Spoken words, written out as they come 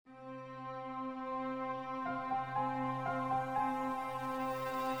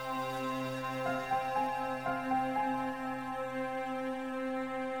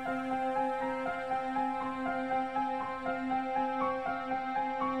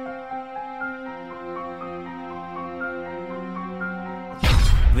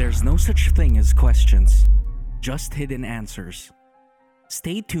There's no such thing as questions, just hidden answers.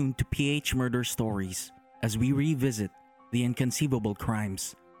 Stay tuned to PH Murder Stories as we revisit the inconceivable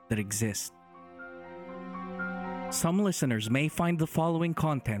crimes that exist. Some listeners may find the following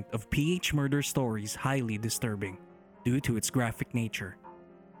content of PH Murder Stories highly disturbing due to its graphic nature.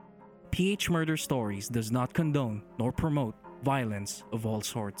 PH Murder Stories does not condone nor promote violence of all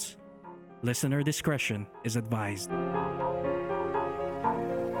sorts. Listener discretion is advised.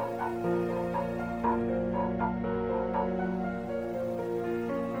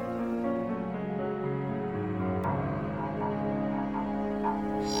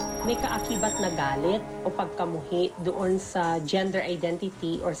 May kaakibat na galit o pagkamuhi doon sa gender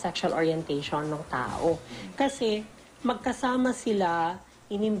identity or sexual orientation ng tao. Kasi magkasama sila,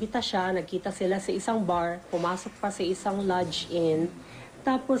 inimbita siya, nagkita sila sa isang bar, pumasok pa sa isang lodge-in,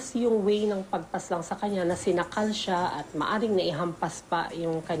 tapos yung way ng pagpas lang sa kanya na sinakal siya at maaring naihampas pa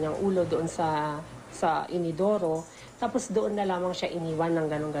yung kanyang ulo doon sa inidoro, tapos doon na lamang siya iniwan ng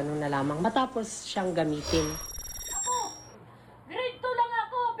ganun-ganun na lamang matapos siyang gamitin.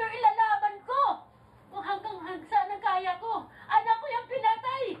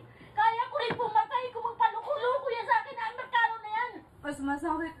 Mas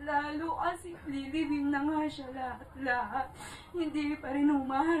masakit lalo kasi lilibing na nga siya lahat-lahat. Hindi pa rin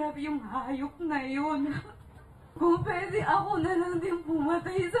humaharap yung hayop na yun. Kung pwede ako na lang din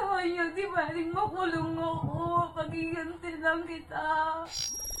pumatay sa kanya, di ba rin makulong ako. Pagiganti lang kita.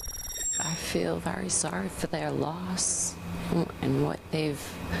 I feel very sorry for their loss and what they've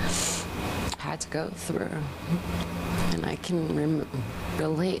had to go through. And I can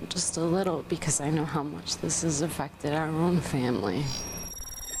relate just a little because I know how much this has affected our own family.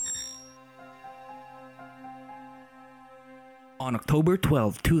 On October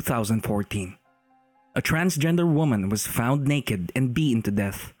 12, 2014, a transgender woman was found naked and beaten to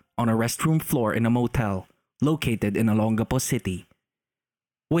death on a restroom floor in a motel located in Olongapo City.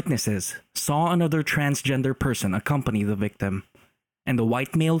 Witnesses saw another transgender person accompany the victim, and a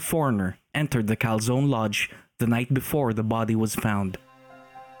white male foreigner entered the Calzone Lodge the night before the body was found.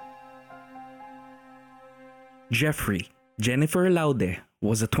 Jennifer Laude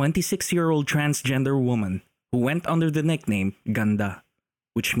was a 26-year-old transgender woman who went under the nickname Ganda,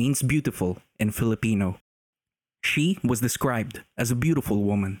 which means beautiful in Filipino. She was described as a beautiful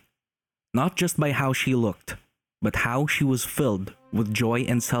woman, not just by how she looked, but how she was filled with joy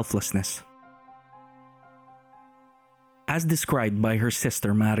and selflessness. As described by her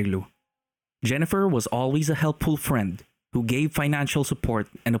sister Marilu, Jennifer was always a helpful friend who gave financial support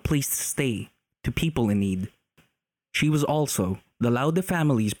and a place to stay to people in need. She was also the Laude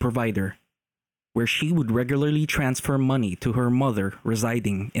family's provider, where she would regularly transfer money to her mother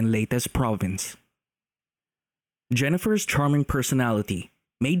residing in Leytes province. Jennifer's charming personality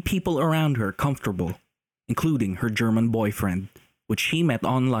made people around her comfortable, including her German boyfriend, which she met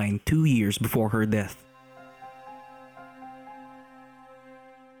online 2 years before her death.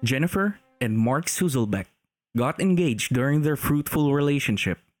 Jennifer and Mark Suzelbeck got engaged during their fruitful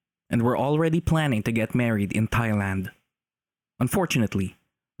relationship and were already planning to get married in Thailand. Unfortunately,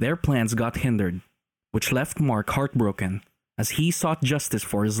 their plans got hindered, which left Mark heartbroken as he sought justice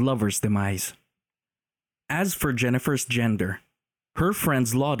for his lover's demise. As for Jennifer's gender, her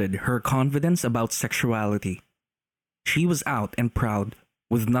friends lauded her confidence about sexuality. She was out and proud,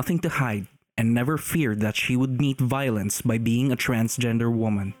 with nothing to hide, and never feared that she would meet violence by being a transgender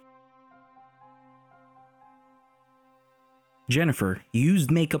woman. Jennifer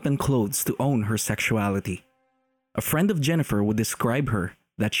used makeup and clothes to own her sexuality. A friend of Jennifer would describe her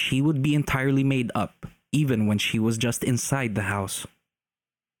that she would be entirely made up, even when she was just inside the house.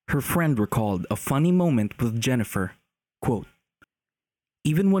 Her friend recalled a funny moment with Jennifer, quote,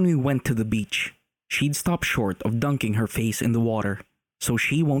 "Even when we went to the beach, she'd stop short of dunking her face in the water so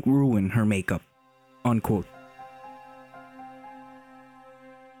she won't ruin her makeup," unquote.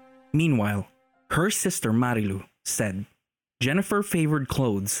 Meanwhile, her sister Marilu said Jennifer favored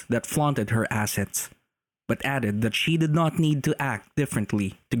clothes that flaunted her assets, but added that she did not need to act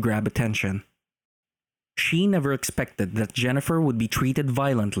differently to grab attention. She never expected that Jennifer would be treated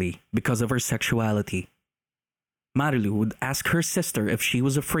violently because of her sexuality. Marilu would ask her sister if she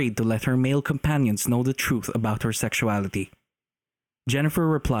was afraid to let her male companions know the truth about her sexuality. Jennifer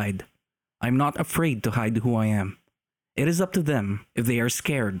replied, "I'm not afraid to hide who I am. It is up to them if they are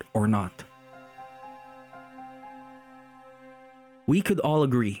scared or not." We could all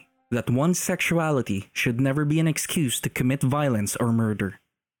agree that one's sexuality should never be an excuse to commit violence or murder.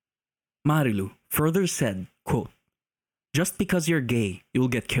 Marilu further said, quote, "Just because you're gay, you'll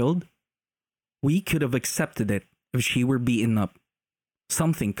get killed? We could have accepted it if she were beaten up.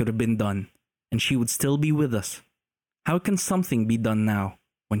 Something could have been done, and she would still be with us. How can something be done now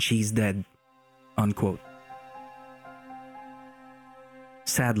when she's dead?" Unquote.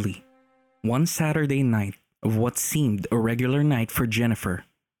 Sadly, one Saturday night of what seemed a regular night for Jennifer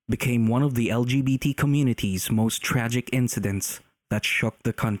became one of the LGBT community's most tragic incidents that shook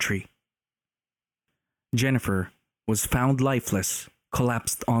the country. Jennifer was found lifeless,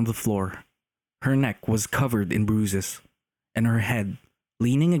 collapsed on the floor. Her neck was covered in bruises, and her head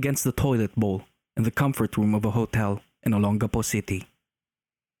leaning against the toilet bowl in the comfort room of a hotel in Olongapo City.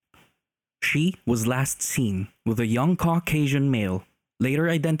 She was last seen with a young Caucasian male, later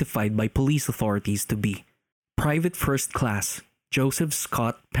identified by police authorities to be Private First Class Joseph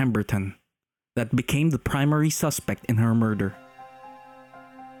Scott Pemberton, that became the primary suspect in her murder.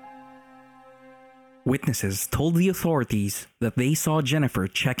 Witnesses told the authorities that they saw Jennifer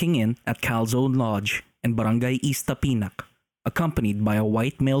checking in at Calzone Lodge in Barangay East Tapinak, accompanied by a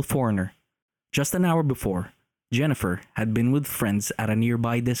white male foreigner. Just an hour before, Jennifer had been with friends at a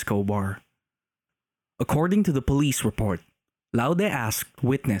nearby disco bar. According to the police report, Laude asked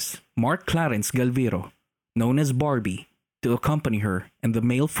witness Mark Clarence Galviro, known as Barbie, to accompany her and the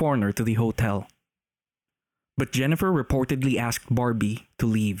male foreigner to the hotel. But Jennifer reportedly asked Barbie to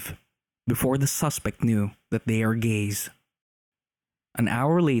leave before the suspect knew that they are gays. An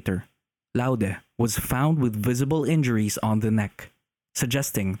hour later, Laude was found with visible injuries on the neck,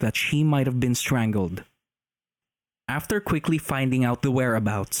 suggesting that she might have been strangled. After quickly finding out the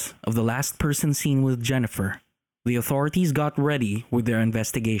whereabouts of the last person seen with Jennifer, the authorities got ready with their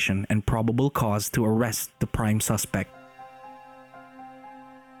investigation and probable cause to arrest the prime suspect.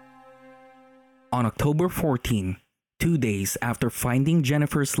 On October 14, 2 days after finding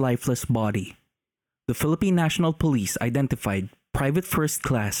Jennifer's lifeless body, the Philippine National Police identified Private First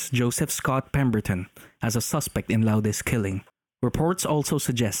Class Joseph Scott Pemberton as a suspect in Laude's killing. Reports also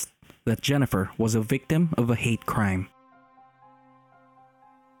suggest that Jennifer was a victim of a hate crime.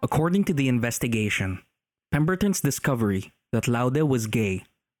 According to the investigation, Pemberton's discovery that Laude was gay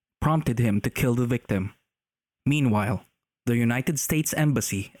prompted him to kill the victim. Meanwhile, the United States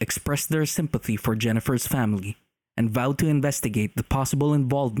Embassy expressed their sympathy for Jennifer's family and vowed to investigate the possible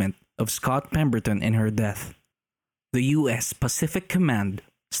involvement of Scott Pemberton in her death. The U.S. Pacific Command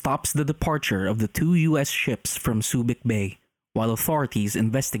stops the departure of the 2 U.S. ships from Subic Bay while authorities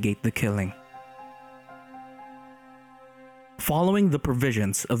investigate the killing. Following the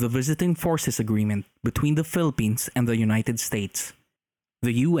provisions of the Visiting Forces Agreement between the Philippines and the United States,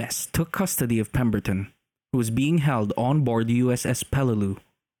 the U.S. took custody of Pemberton, who was being held on board the USS Peleliu,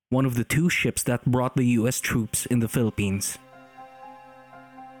 one of the 2 ships that brought the U.S. troops in the Philippines.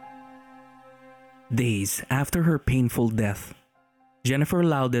 Days after her painful death, Jennifer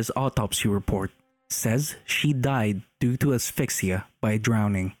Laude's autopsy report says she died due to asphyxia by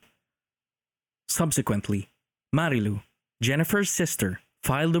drowning. Subsequently, Marilu, Jennifer's sister,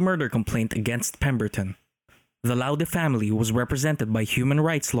 filed a murder complaint against Pemberton. The Laude family was represented by human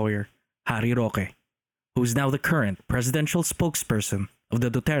rights lawyer Harry Roque, who is now the current presidential spokesperson of the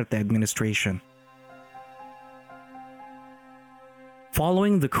Duterte administration.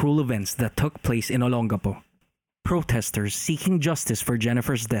 Following the cruel events that took place in Olongapo, protesters seeking justice for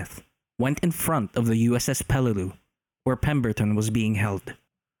Jennifer's death went in front of the USS Peleliu, where Pemberton was being held.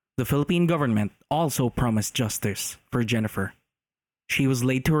 The Philippine government also promised justice for Jennifer. She was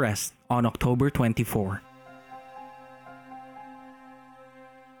laid to rest on October 24.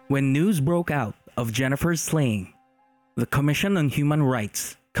 When news broke out of Jennifer's slaying, the Commission on Human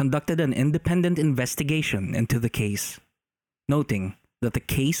Rights conducted an independent investigation into the case, noting that the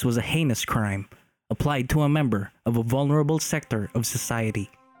case was a heinous crime applied to a member of a vulnerable sector of society.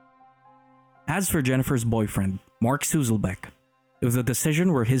 As for Jennifer's boyfriend, Mark Suzelbeck, if the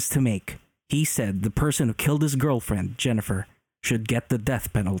decision were his to make, he said the person who killed his girlfriend, Jennifer, should get the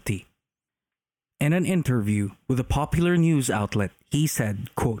death penalty. In an interview with a popular news outlet, he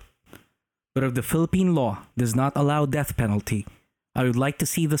said, quote, "But if the Philippine law does not allow death penalty, I would like to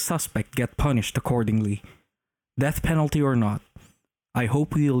see the suspect get punished accordingly. Death penalty or not, I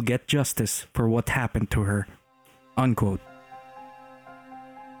hope we will get justice for what happened to her." Unquote.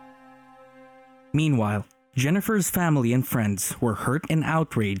 Meanwhile, Jennifer's family and friends were hurt and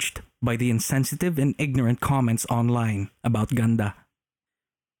outraged by the insensitive and ignorant comments online about ganda.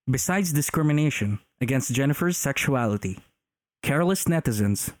 Besides discrimination against Jennifer's sexuality, careless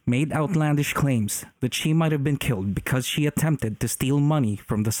netizens made outlandish claims that she might have been killed because she attempted to steal money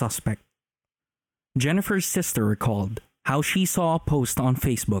from the suspect. Jennifer's sister recalled how she saw a post on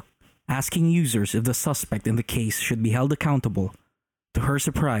Facebook asking users if the suspect in the case should be held accountable. To her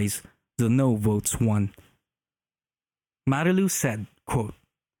surprise, the no votes won. Marilu said, quote,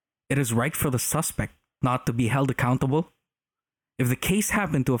 "It is right for the suspect not to be held accountable. If the case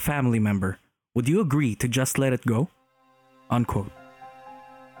happened to a family member, would you agree to just let it go?" Unquote.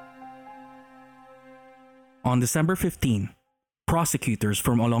 On December 15, prosecutors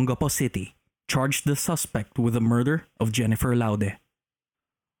from Olongapo City charged the suspect with the murder of Jennifer Laude.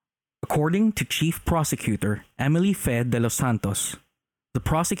 According to Chief Prosecutor Emily Fe de los Santos, the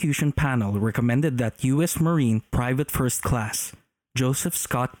prosecution panel recommended that U.S. Marine Private First Class Joseph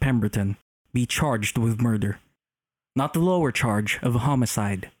Scott Pemberton be charged with murder, not the lower charge of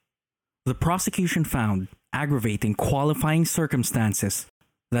homicide. The prosecution found aggravating qualifying circumstances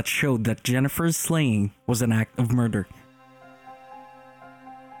that showed that Jennifer's slaying was an act of murder.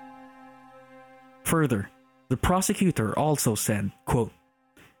 Further, the prosecutor also said, quote,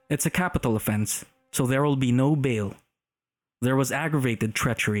 "It's a capital offense, so there will be no bail. There was aggravated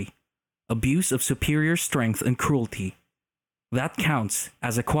treachery, abuse of superior strength and cruelty. That counts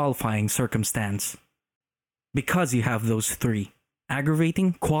as a qualifying circumstance. Because you have those three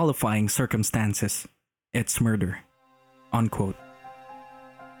aggravating qualifying circumstances, it's murder." Unquote.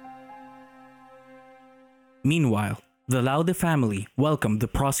 Meanwhile, the Laude family welcomed the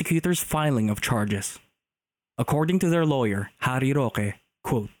prosecutor's filing of charges. According to their lawyer, Harry Roque,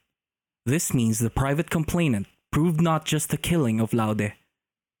 quote, "This means the private complainant proved not just the killing of Laude,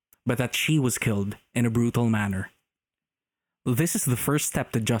 but that she was killed in a brutal manner. This is the first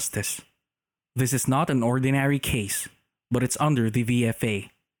step to justice. This is not an ordinary case, but it's under the VFA.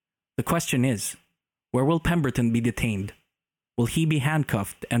 The question is, where will Pemberton be detained? Will he be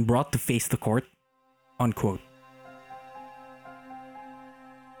handcuffed and brought to face the court?" Unquote.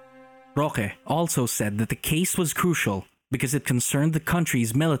 Roque also said that the case was crucial because it concerned the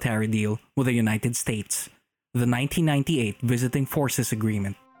country's military deal with the United States, the 1998 Visiting Forces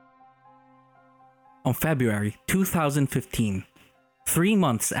Agreement. On February 2015, 3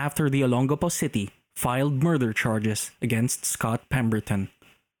 months after the Olongapo City filed murder charges against Scott Pemberton,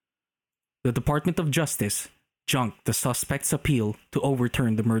 the Department of Justice junked the suspect's appeal to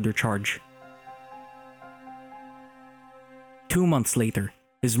overturn the murder charge. 2 months later,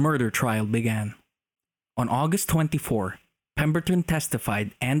 his murder trial began. On August 24, Pemberton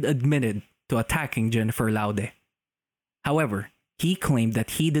testified and admitted to attacking Jennifer Laude. However, he claimed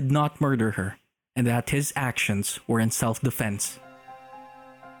that he did not murder her and that his actions were in self-defense.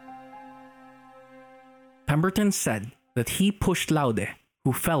 Pemberton said that he pushed Laude,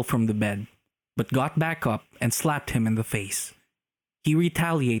 who fell from the bed, but got back up and slapped him in the face. He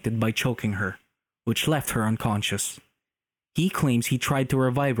retaliated by choking her, which left her unconscious. He claims he tried to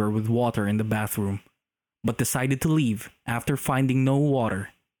revive her with water in the bathroom, but decided to leave after finding no water.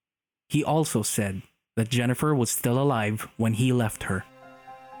 He also said that Jennifer was still alive when he left her.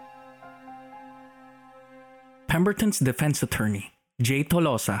 Pemberton's defense attorney, Jay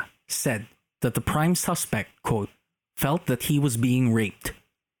Tolosa, said that the prime suspect, quote, "felt that he was being raped.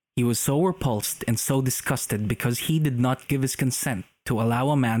 He was so repulsed and so disgusted because he did not give his consent to allow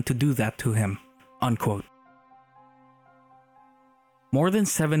a man to do that to him." Unquote. More than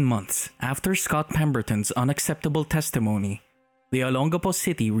 7 months after Scott Pemberton's unacceptable testimony, the Olongapo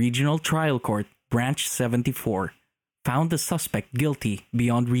City Regional Trial Court, Branch 74, found the suspect guilty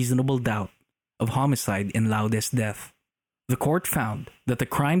beyond reasonable doubt of homicide in Laude's death. The court found that the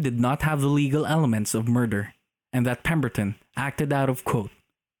crime did not have the legal elements of murder and that Pemberton acted out of, quote,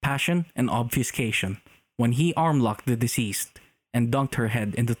 "passion and obfuscation" when he arm-locked the deceased and dunked her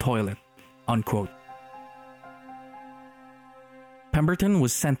head in the toilet, unquote. Pemberton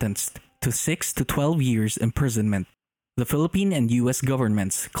was sentenced to 6 to 12 years imprisonment. The Philippine and U.S.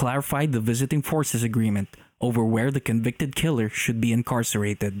 governments clarified the Visiting Forces Agreement over where the convicted killer should be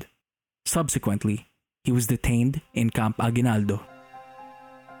incarcerated. Subsequently, he was detained in Camp Aguinaldo.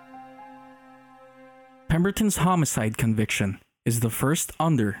 Pemberton's homicide conviction is the first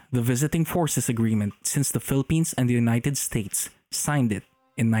under the Visiting Forces Agreement since the Philippines and the United States signed it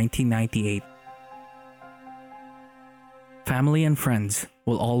in 1998. Family and friends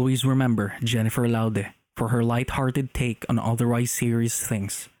will always remember Jennifer Laude for her light-hearted take on otherwise serious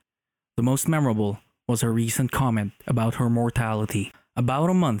things. The most memorable was her recent comment about her mortality. About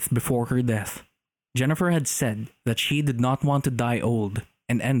a month before her death, Jennifer had said that she did not want to die old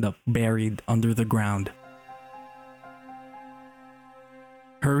and end up buried under the ground.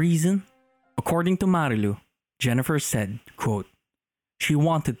 Her reason? According to Marilu, Jennifer said, quote, "She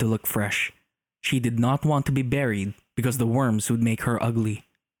wanted to look fresh. She did not want to be buried because the worms would make her ugly.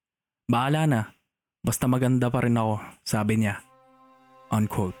 Baala na, basta maganda pa rin ako," sabi niya.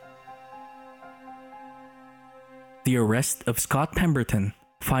 Unquote. The arrest of Scott Pemberton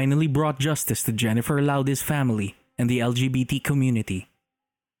finally brought justice to Jennifer Laude's family and the LGBT community.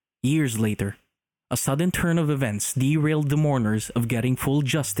 Years later, a sudden turn of events derailed the mourners of getting full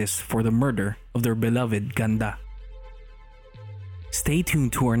justice for the murder of their beloved Ganda. Stay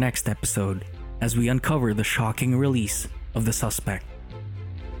tuned to our next episode as we uncover the shocking release of the suspect.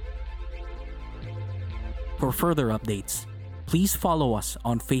 For further updates, please follow us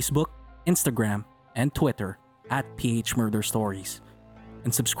on Facebook, Instagram, and Twitter at PH Murder Stories,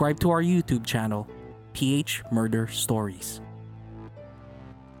 and subscribe to our YouTube channel, PH Murder Stories.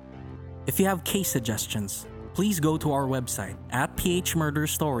 If you have case suggestions, please go to our website at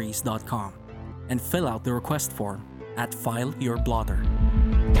phmurderstories.com and fill out the request form at File Your Blotter.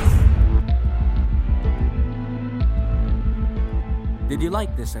 Did you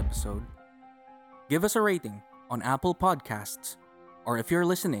like this episode? Give us a rating on Apple Podcasts, or if you're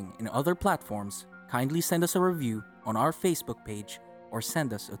listening in other platforms, kindly send us a review on our Facebook page or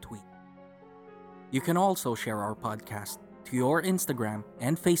send us a tweet. You can also share our podcast to your Instagram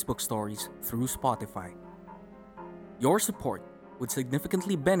and Facebook stories through Spotify. Your support would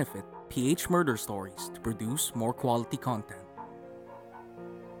significantly benefit PH Murder Stories to produce more quality content.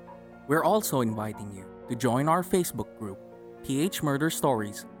 We're also inviting you to join our Facebook group, PH Murder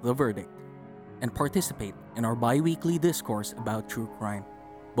Stories The Verdict, and participate in our bi-weekly discourse about true crime,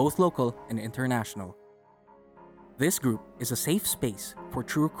 both local and international. This group is a safe space for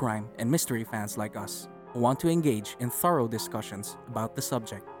true crime and mystery fans like us who want to engage in thorough discussions about the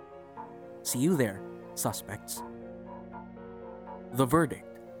subject. See you there, suspects. The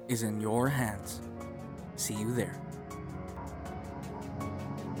verdict is in your hands. See you there.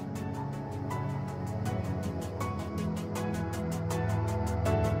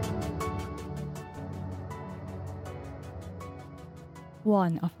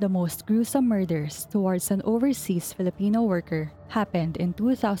 One of the most gruesome murders towards an overseas Filipino worker happened in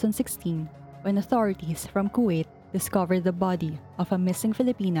 2016 when authorities from Kuwait discovered the body of a missing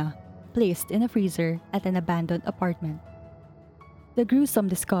Filipina placed in a freezer at an abandoned apartment. The gruesome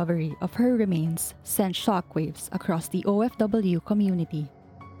discovery of her remains sent shockwaves across the OFW community.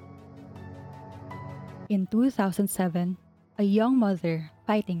 In 2007, a young mother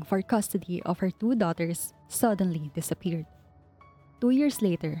fighting for custody of her 2 daughters suddenly disappeared. 2 years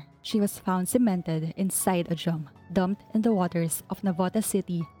later, she was found cemented inside a drum dumped in the waters of Navotas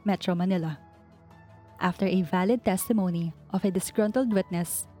City, Metro Manila. After a valid testimony of a disgruntled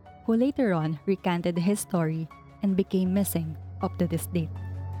witness who later on recanted his story and became missing up to this date.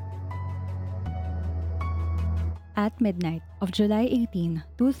 At midnight of July 18,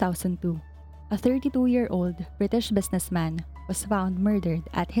 2002, a 32-year-old British businessman was found murdered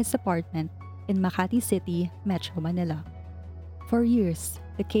at his apartment in Makati City, Metro Manila. For years,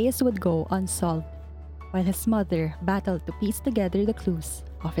 the case would go unsolved, while his mother battled to piece together the clues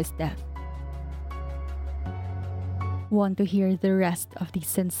of his death. Want to hear the rest of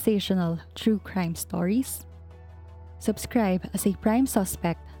these sensational true crime stories? Subscribe as a prime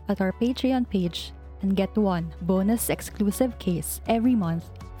suspect at our Patreon page and get one bonus exclusive case every month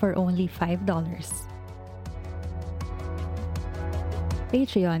for only $5.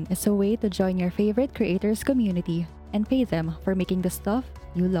 Patreon is a way to join your favorite creators community and pay them for making the stuff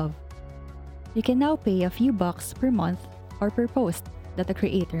you love. You can now pay a few bucks per month or per post that the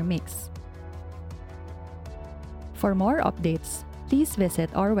creator makes. For more updates, please visit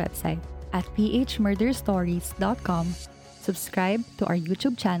our website at phmurderstories.com, subscribe to our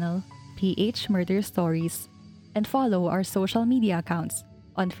YouTube channel, PH Murder Stories, and follow our social media accounts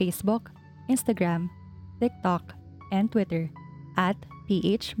on Facebook, Instagram, TikTok, and Twitter at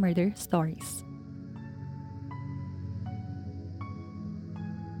PH Murder Stories.